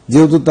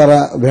যেহেতু তারা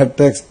ভ্যাট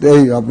ট্যাক্স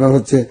আপনার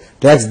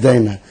ট্যাক্স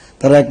দেয় না,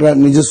 তারা একটা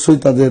নিজস্বই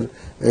তাদের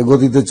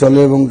গতিতে চলে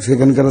এবং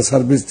সেখানকার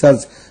সার্ভিস চার্জ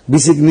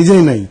বিসিক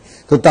নিজেই নাই।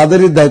 তো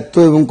তাদেরই দায়িত্ব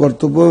এবং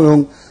কর্তব্য এবং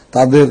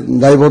তাদের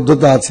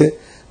দায়বদ্ধতা আছে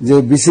যে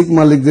বিসিক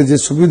মালিকদের যে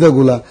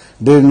সুবিধাগুলা,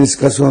 ড্রেন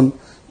নিষ্কাশন,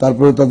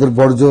 তারপরে তাদের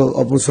বর্জ্য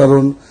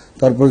অপসারণ,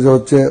 তারপরে যে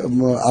হচ্ছে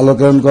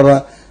আলোকায়ন করা,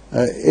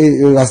 এই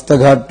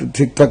রাস্তাঘাট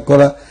ঠিকঠাক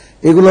করা,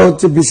 এগুলো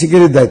হচ্ছে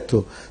বিসিকেরই দায়িত্ব।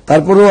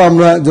 তারপরেও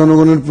আমরা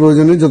জনগণের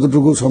প্রয়োজনে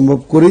যতটুকু সম্ভব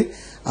করি।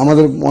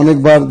 আমাদের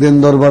অনেকবার দেন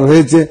দরবার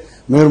হয়েছে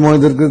মেয়র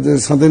মহোদয়কে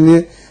সাথে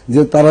নিয়ে,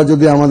 যে তারা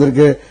যদি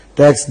আমাদেরকে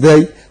ট্যাক্স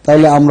দেয়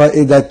তাহলে আমরা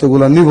এই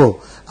দায়িত্বগুলো নিব,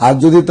 আর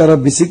যদি তারা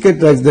বিসিকে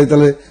ট্যাক্স দেয়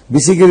তাহলে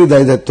বিসিকেরই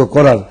দায়িত্ব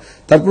করার।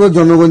 তারপরে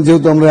জনগণ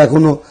যেহেতু আমরা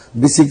এখনো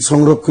বিসিক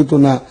সংরক্ষিত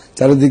না,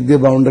 চারিদিক দিয়ে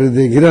বাউন্ডারি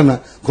দিয়ে ঘিরে না,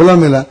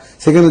 খোলামেলা,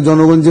 সেখানে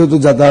জনগণ যেহেতু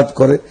যাতায়াত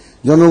করে,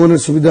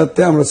 জনগণের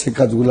সুবিধার্থে আমরা সেই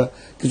কাজগুলা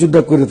কিছুটা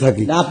করে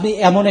থাকি। আপনি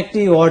এমন একটি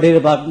ওয়ার্ডের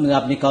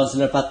আপনি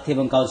কাউন্সিলর প্রার্থী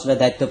এবং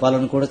কাউন্সিলর দায়িত্ব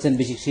পালন করেছেন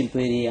বিসিক শিল্প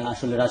এরিয়া,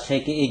 আসলে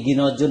রাজশাহীকে এগিয়ে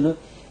নেওয়ার জন্য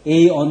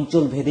এই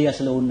অঞ্চল ভেদে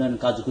আসলে উন্নয়ন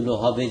কাজগুলো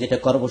হবে, যেটা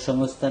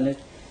কর্মসংস্থানের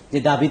যে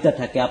দাবিটা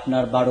থাকে।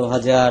 আপনার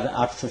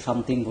 12,800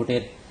 সামথিং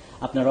ভোটের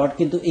আপনার ওয়ার্ড,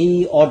 কিন্তু এই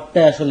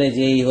ওয়ার্ডটা আসলে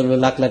যে হলো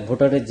লাখ লাখ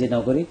ভোটারের যে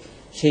নগরী,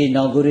 সেই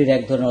নগরীর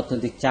এক ধরনের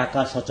অর্থনৈতিক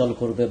চাকা সচল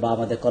করবে বা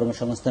আমাদের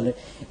কর্মসংস্থানের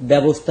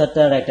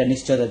ব্যবস্থাটার একটা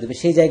নিশ্চয়তা দেবে।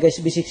 সেই জায়গায়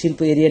বিসিক শিল্প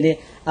এরিয়া নিয়ে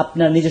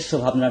আপনার নিজস্ব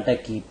ভাবনাটা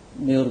কি?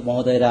 মেয়র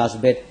মহোদয়রা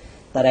আসবেন,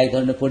 তারা এক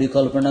ধরনের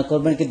পরিকল্পনা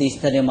করবেন, কিন্তু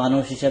স্থানীয়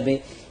মানুষ হিসাবে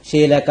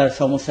সেই এলাকার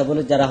সমস্যা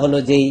বলে যারা হলো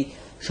যেই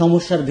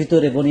সমস্যার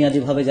ভিতরে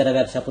বুনিয়াদীভাবে যারা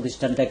ব্যবসা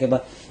প্রতিষ্ঠানটাকে বা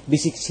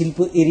বিসিক শিল্প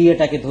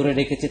এরিয়াটাকে ধরে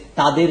রেখেছে,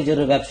 তাদের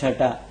জন্য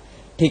ব্যবসাটা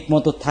ঠিক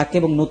মতো থাকে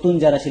এবং নতুন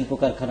যারা শিল্প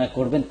কারখানা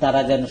করবেন তারা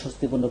যেন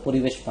স্বস্তিপূর্ণ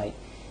পরিবেশ পায়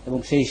এবং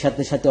সেই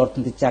সাথে সাথে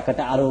অর্থনৈতিক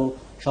চাকাটা আরো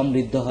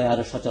সমৃদ্ধ হয়,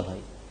 আরো সচল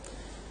হয়।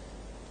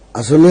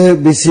 আসলে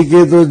বিসিকে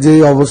তো যে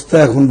অবস্থা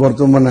এখন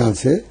বর্তমানে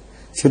আছে,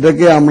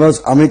 সেটাকে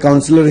আমি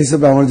কাউন্সিলর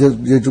হিসেবে আমার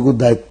যেটুকু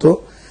দায়িত্ব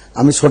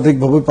আমি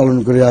সঠিকভাবে পালন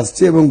করে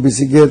আসছি এবং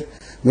বিসিকের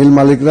মিল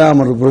মালিকরা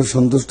আমার উপরে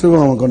সন্তুষ্ট এবং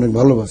আমাকে অনেক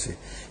ভালোবাসে।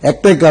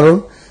 একটাই কারণ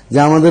যে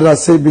আমাদের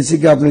রাজশাহী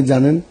বিসিকে আপনি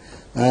জানেন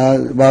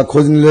বা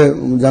খোঁজ নিলে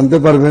জানতে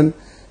পারবেন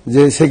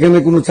যে সেখানে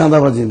কোনো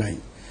চাঁদাবাজি নাই।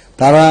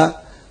 তারা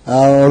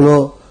হলো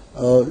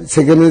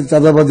সেখানে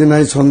চাঁদাবাজি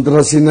নাই,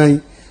 সন্ত্রাসী নাই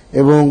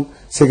এবং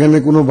সেখানে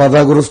কোনো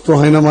বাধাগ্রস্ত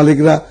হয় না।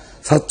 মালিকরা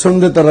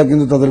স্বাচ্ছন্দ্যে তারা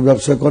কিন্তু তাদের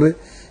ব্যবসা করে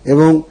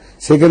এবং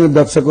সেখানে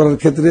ব্যবসা করার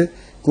ক্ষেত্রে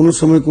কোনো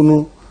সময় কোনো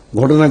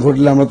ঘটনা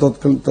ঘটলে আমরা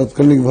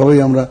তাৎক্ষণিকভাবেই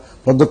আমরা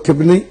পদক্ষেপ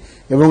নিই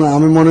এবং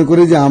আমি মনে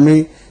করি যে আমি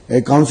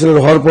কাউন্সিলর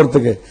হওয়ার পর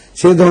থেকে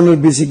সেই ধরনের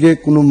বিসিকে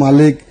কোনো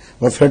মালিক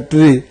বা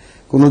ফ্যাক্টরি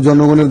কোনো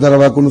জনগণের দ্বারা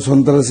বা কোনো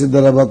সন্ত্রাসীর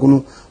দ্বারা বা কোনো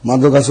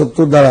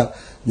মাদকাসক্তর দ্বারা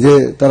যে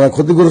তারা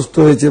ক্ষতিগ্রস্ত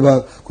হয়েছে বা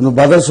কোনো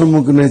বাধার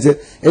সম্মুখীন হয়েছে,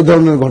 এই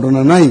ধরনের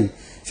ঘটনা নাই।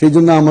 সেই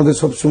জন্য আমাদের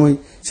সবসময়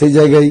সেই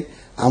জায়গায়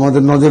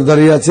আমাদের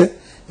নজরদারি আছে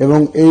এবং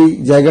এই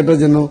জায়গাটা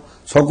যেন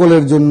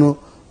সকলের জন্য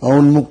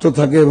উন্মুক্ত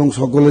থাকে এবং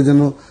সকলের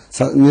যেন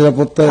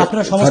নিরাপত্তা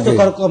আপনার সমস্ত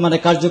মানে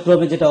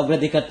কার্যক্রমে যেটা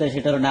অগ্রাধিকার থাকে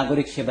সেটা হলো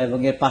নাগরিক সেবা এবং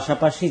এর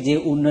পাশাপাশি যে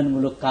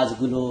উন্নয়নমূলক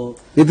কাজগুলো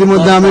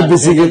ইতিমধ্যে আমি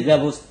বিসিকে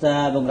ব্যবস্থা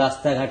এবং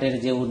রাস্তাঘাটের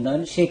যে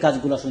উন্নয়ন, সেই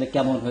কাজগুলো আসলে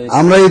কেমন হয়েছে?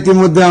 আমরা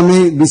ইতিমধ্যে আমি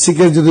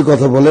বিসিকের যদি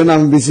কথা বলেন,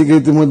 আমি বিসিকে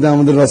ইতিমধ্যে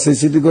আমাদের রাজশাহী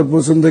সিটি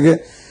কর্পোরেশন থেকে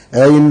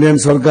ইন্ডিয়ান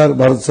সরকার,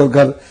 ভারত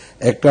সরকার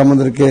একটা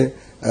আমাদেরকে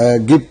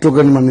গিফট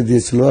টোকেন মানি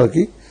দিয়েছিল আর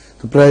কি।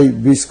 তো প্রায়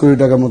 20 কোটি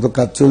টাকার মতো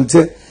কাজ চলছে।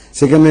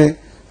 সেখানে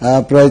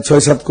প্রায়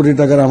 6-7 কোটি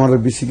টাকার আমার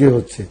বিসিকে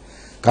হচ্ছে।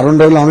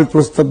 কারণটা হলো আমি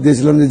প্রস্তাব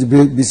দিয়েছিলাম যে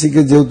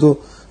বিসিকে যেহেতু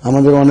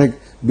আমাদের অনেক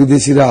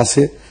বিদেশিরা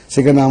আসে,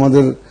 সেখানে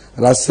আমাদের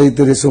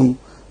রাজশাহীতে রেশম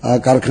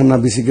কারখানা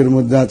বিসিকের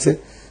মধ্যে আছে।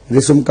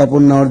 রেশম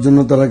কাপড় নেওয়ার জন্য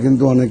তারা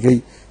কিন্তু অনেকেই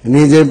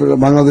নিয়ে যায়,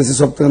 বাংলাদেশের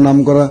সবথেকে নাম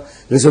করা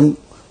রেশম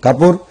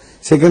কাপড়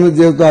সেখানে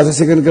যেহেতু আছে,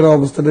 সেখানকার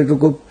অবস্থাটা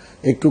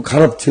একটু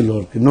খারাপ ছিল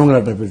আর কি, নোংরা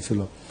টাইপের ছিল।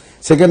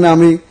 সেখানে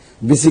আমি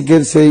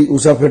বিসিকের সেই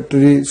উষা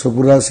factory,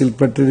 Sapura silk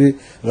factory,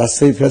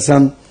 Rajshahi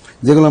fashion,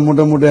 যেগুলো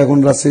মোটামুটি এখন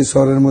রাজশাহী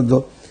শহরের মধ্যে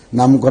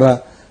নাম করা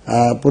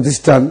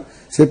প্রতিষ্ঠান,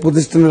 সেই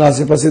প্রতিষ্ঠানের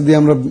আশেপাশে দিয়ে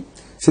আমরা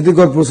সিটি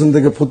কর্পোরেশন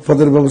থেকে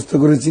ফুটপাতের ব্যবস্থা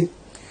করেছি।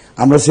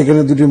 আমরা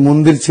সেখানে দুটি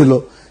মন্দির ছিল,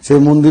 সেই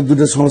মন্দির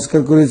দুটো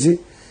সংস্কার করেছি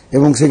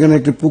এবং সেখানে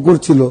একটি পুকুর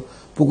ছিল,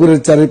 পুকুরের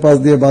চারিপাশ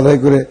দিয়ে বাধাই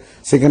করে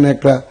সেখানে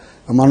একটা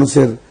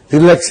মানুষের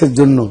রিল্যাক্সের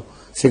জন্য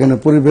সেখানে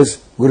পরিবেশ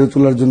গড়ে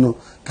তোলার জন্য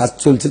কাজ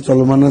চলছে,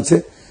 চলমান আছে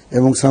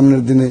এবং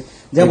সামনের দিনে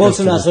যা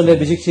বলছিল আসলে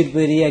বিসিক শিল্প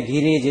এরিয়া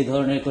ঘিরে যে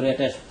ধরনের করে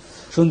একটা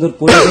সুন্দর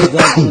পরিবেশ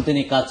দেওয়ার জন্য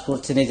তিনি কাজ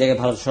করছেন। এই জায়গায়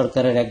ভারত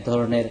সরকারের এক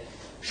ধরনের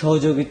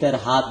সহযোগিতার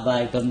হাত বা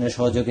এক ধরনের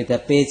সহযোগিতা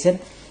পেয়েছেন।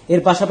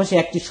 এর পাশাপাশি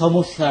একটি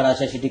সমস্যা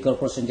রাজশাহী সিটি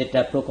কর্পোরেশন যেটা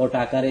প্রকট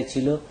আকারে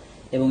ছিল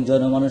এবং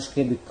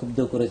জনমানুষকে বিক্ষুব্ধ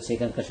করেছে,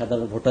 এখানকার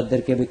সাধারণ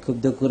ভোটারদেরকে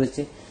বিক্ষুব্ধ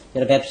করেছে,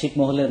 যারা ব্যবসায়িক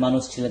মহলের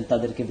মানুষ ছিলেন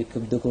তাদেরকে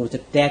বিক্ষুব্ধ করেছে।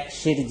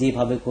 ট্যাক্সের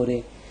যেভাবে করে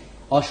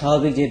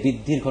অস্বাভাবিক যে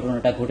বৃদ্ধির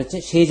ঘটনাটা ঘটেছে,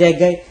 সেই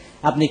জায়গায়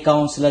আপনি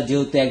কাউন্সিলর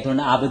যেহেতু এক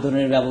ধরনের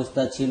আবেদনের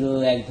ব্যবস্থা ছিল,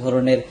 এক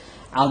ধরনের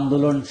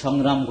আন্দোলন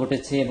সংগ্রাম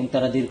ঘটেছে এবং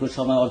তারা দীর্ঘ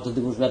সময়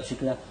অর্ধদিবস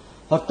ব্যবসায়িকরা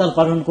হরতাল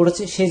পালন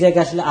করেছে, সেই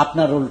জায়গায় আসলে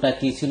আপনার রোলটা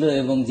কি ছিল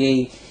এবং যেই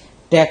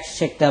ট্যাক্স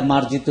একটা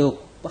মার্জিত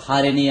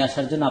হারে নিয়ে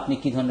আসার জন্য আপনি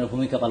কি ধরনের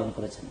ভূমিকা পালন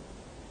করেছেন?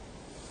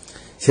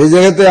 সেই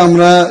জায়গাতে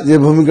আমরা যে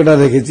ভূমিকাটা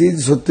রেখেছি,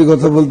 সত্যি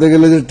কথা বলতে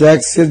গেলে যে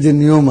ট্যাক্সের যে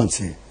নিয়ম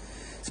আছে,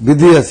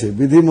 বিধি আছে,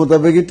 বিধি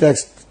মোতাবেকই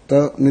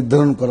ওয়ার্ডটা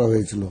নির্ধারণ করা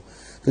হয়েছিল।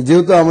 তো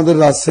যেহেতু আমাদের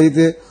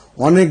রাজশাহীতে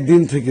অনেক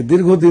দিন থেকে,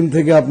 দীর্ঘদিন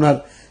থেকে আপনার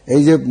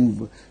এই যে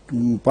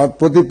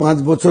প্রতি 5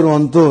 বছর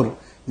অন্তর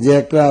যে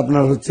একটা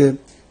আপনার হচ্ছে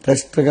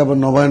ট্যাক্সটাকে আবার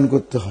নবায়ন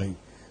করতে হয়,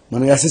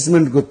 মানে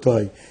অ্যাসেসমেন্ট করতে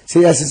হয়,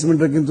 সেই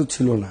অ্যাসেসমেন্টটা কিন্তু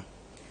ছিল না।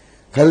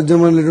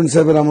 খায়রুজ্জামান লিটন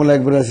সাহেবের আমলে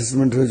একবার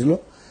অ্যাসেসমেন্ট হয়েছিল,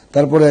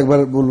 তারপরে একবার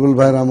বুলবুল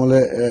ভাইয়ের আমলে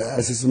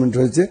অ্যাসেসমেন্ট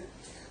হয়েছে।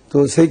 তো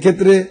সেই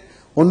ক্ষেত্রে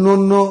অন্য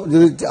অন্য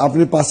যদি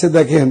আপনি পাশে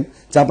দেখেন,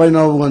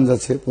 চাঁপাইনবাবগঞ্জ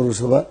আছে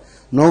পৌরসভা,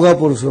 নওগাঁ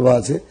পৌরসভা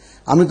আছে,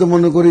 আমি তো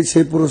মনে করি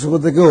সেই পৌরসভা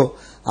থেকেও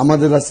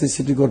আমাদের রাজশাহী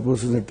সিটি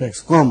কর্পোরেশনের ট্যাক্স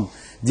কম,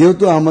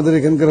 যেহেতু আমাদের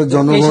এখানকার এর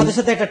জনগণ। সাথে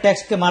সাথে একটা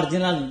ট্যাক্সকে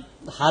মার্জিনাল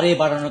হারে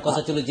বাড়ানোর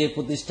কথা ছিল, যে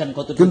প্রতিষ্ঠান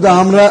কত, কিন্তু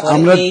আমরা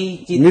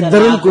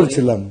নির্ধারণ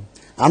করছিলাম,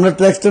 আমরা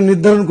ট্যাক্সটা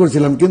নির্ধারণ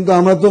করছিলাম, কিন্তু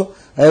আমরা তো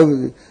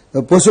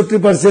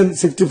 65%,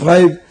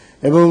 65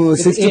 এবং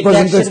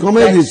 60% ট্যাক্স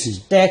কমিয়ে দিয়েছি।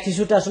 ট্যাক্স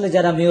ইস্যুটা আসলে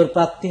যারা মেয়র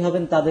প্রার্থী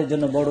হবেন তাদের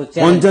জন্য বড়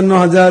চ্যালেঞ্জ।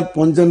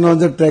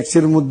 55,000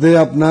 ট্যাক্সের মধ্যে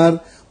আপনার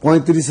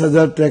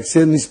 35,000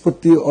 ট্যাক্সের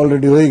নিষ্পত্তি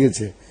অলরেডি হয়ে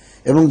গেছে,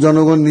 এবং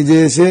জনগণ নিজে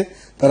এসে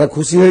তারা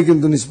খুশি হয়ে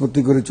কিন্তু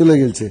নিষ্পত্তি করে চলে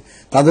গেছে,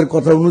 তাদের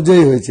কথা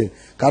অনুযায়ী হয়েছে।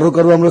 কারো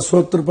কারো আমরা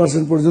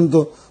 70% পর্যন্ত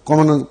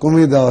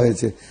কমিয়ে দেওয়া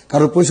হয়েছে,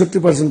 কারো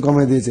 65%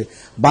 কমিয়ে দিয়েছে।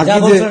 বাকি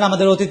যে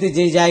আমাদের অতীতে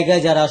যে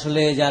জায়গায় যারা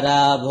আসলে যারা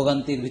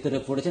ভোগান্তির ভিতরে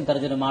পড়েছেন তারা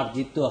যেন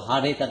মার্জিত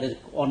হারে তাদের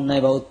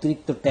অন্যায় বা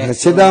অতিরিক্ত ট্যাক্স,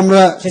 সেটা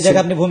আমরা, সে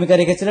জায়গায় আপনি ভূমিকা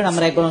রেখেছিলেন।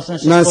 আমরা একবার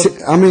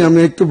আমি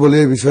একটু বলি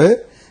এই বিষয়ে,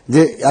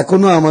 যে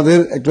এখনো আমাদের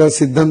একটা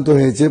সিদ্ধান্ত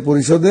হয়েছে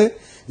পরিষদে,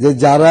 যে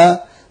যারা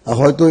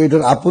হয়তো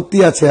এটার আপত্তি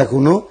আছে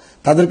এখনো,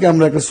 তাদেরকে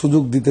আমরা একটা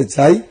সুযোগ দিতে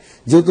চাই।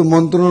 যেহেতু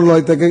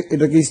মন্ত্রণালয় থেকে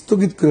এটাকে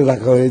স্থগিত করে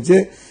রাখা হয়েছে,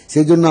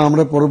 সেই জন্য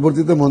আমরা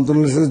পরবর্তীতে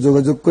মন্ত্রণালয়ের সাথে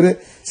যোগাযোগ করে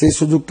সেই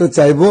সুযোগটা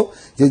চাইব,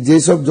 যে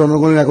যেসব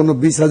জনগণের এখনো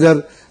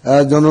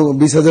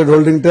 20,000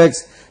 হোল্ডিং ট্যাক্স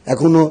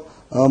এখনো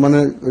মানে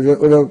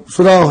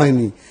সুরাও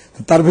হয়নি,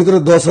 তার ভিতরে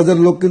 10,000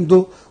 লোক কিন্তু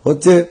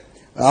হচ্ছে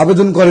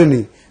আবেদন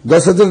করেনি,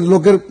 10,000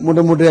 লোকের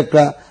মোটামুটি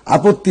একটা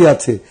আপত্তি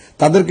আছে,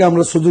 তাদেরকে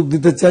আমরা সুযোগ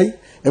দিতে চাই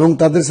এবং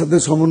তাদের সাথে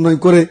সমন্বয়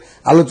করে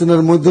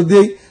আলোচনার মধ্য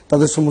দিয়েই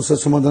তাদের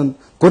সমস্যার সমাধান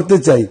করতে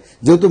চাই।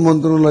 যেহেতু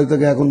মন্ত্রণালয়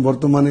থেকে এখন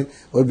বর্তমানে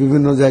ওই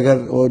বিভিন্ন জায়গার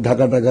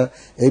ঢাকা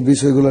এই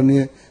বিষয়গুলো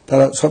নিয়ে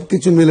তারা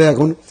সবকিছু মিলে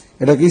এখন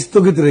এটাকে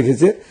স্থগিত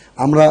রেখেছে।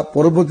 আমরা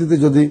পরবর্তীতে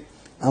যদি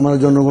আমরা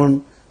জনগণ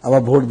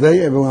আবার ভোট দেয়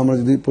এবং আমরা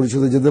যদি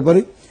পরিষদে যেতে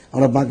পারি,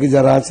 আমরা বাকি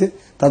যারা আছে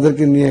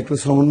তাদেরকে নিয়ে একটু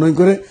সমন্বয়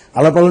করে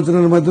আলাপ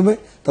আলোচনার মাধ্যমে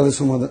তাদের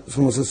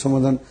সমস্যার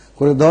সমাধান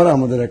করে দেওয়ার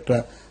আমাদের একটা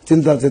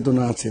চিন্তা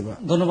চেতনা আছে।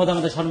 ধন্যবাদ।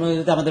 আমাদের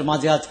সম্মানিত আমাদের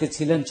মাঝে আজকে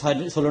ছিলেন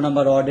 16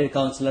 নম্বর ওয়ার্ডের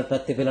কাউন্সিলর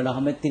প্রার্থী বেলাল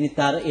আহমেদ। তিনি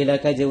তার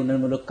এলাকায় যে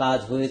উন্নয়নমূলক কাজ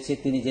হয়েছে,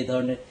 তিনি যে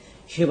ধরনের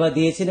সেবা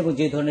দিয়েছেন এবং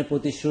যে ধরনের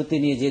প্রতিশ্রুতি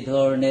নিয়ে যে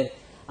ধরনের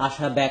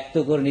আশা ব্যক্ত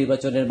করে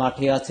নির্বাচনের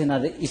মাঠে আছেন,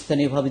 আর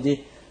স্থানীয়ভাবে যে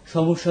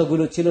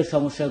সমস্যাগুলো ছিল,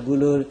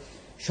 সমস্যাগুলোর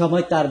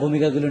সময় তার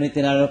ভূমিকাগুলো নিয়ে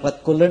তিনি আলোকপাত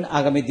করলেন।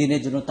 আগামী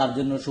দিনের জন্য তার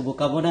জন্য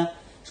শুভকামনা,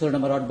 16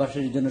 নম্বর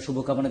ওয়ার্ডবাসীর জন্য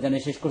শুভকামনা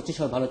জানিয়ে শেষ করছি।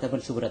 সবাই ভালো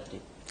থাকবেন, শুভরাত্রি।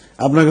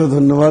 আপনাকেও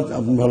ধন্যবাদ,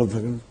 আপনি ভালো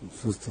থাকেন,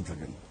 সুস্থ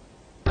থাকেন।